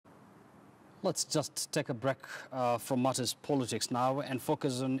Let's just take a break from matters politics now and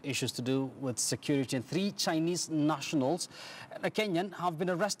focus on issues to do with security. And 3 Chinese nationals and a Kenyan have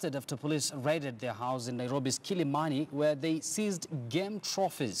been arrested after police raided their house in Nairobi's Kilimani, where they seized game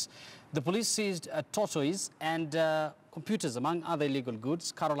trophies. The police seized tortoise and computers, among other illegal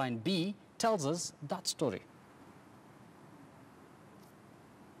goods. Caroline B. tells us that story.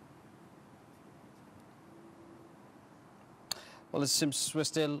 Well, it seems we're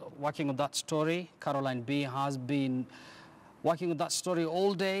still working on that story. Caroline B. has been working on that story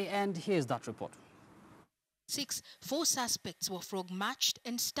all day, and here's that report. 4 suspects were frog-marched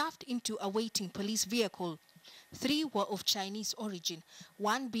and stuffed into a waiting police vehicle. 3 were of Chinese origin,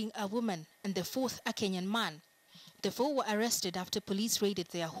 1 being a woman and the 4th a Kenyan man. The 4 were arrested after police raided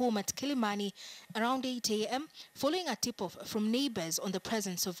their home at Kilimani around 8 a.m. following a tip-off from neighbors on the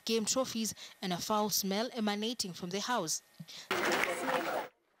presence of game trophies and a foul smell emanating from the house.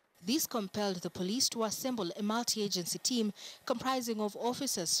 This compelled the police to assemble a multi-agency team comprising of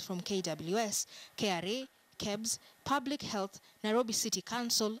officers from KWS, KRA, KEBS, Public Health, Nairobi City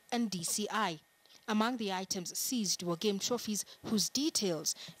Council and DCI. Among the items seized were game trophies whose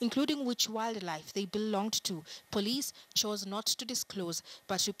details, including which wildlife they belonged to, police chose not to disclose,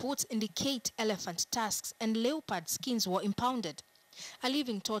 but reports indicate elephant tusks and leopard skins were impounded. A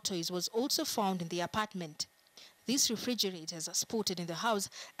living tortoise was also found in the apartment. These refrigerators spotted in the house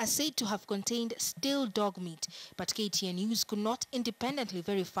are said to have contained stale dog meat, but KTN News could not independently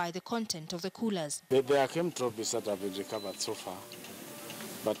verify the content of the coolers. There are game trophies that have been recovered so far,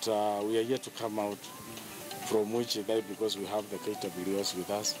 but we are yet to come out from which day, because we have the KWS with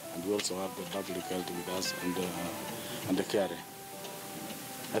us and we also have the public health with us and the care.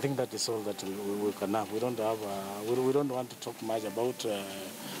 I think that is all that we can have. We don't want to talk much about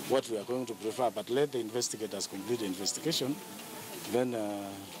what we are going to prefer, but let the investigators complete the investigation. Then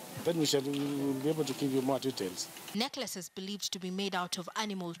we will be able to give you more details. Necklaces believed to be made out of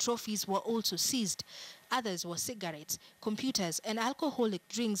animal trophies were also seized. Others were cigarettes, computers and alcoholic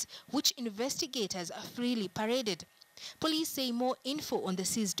drinks, which investigators freely paraded. Police say more info on the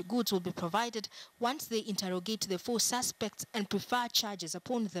seized goods will be provided once they interrogate the 4 suspects and prefer charges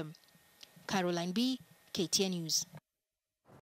upon them. Caroline B., KTN News.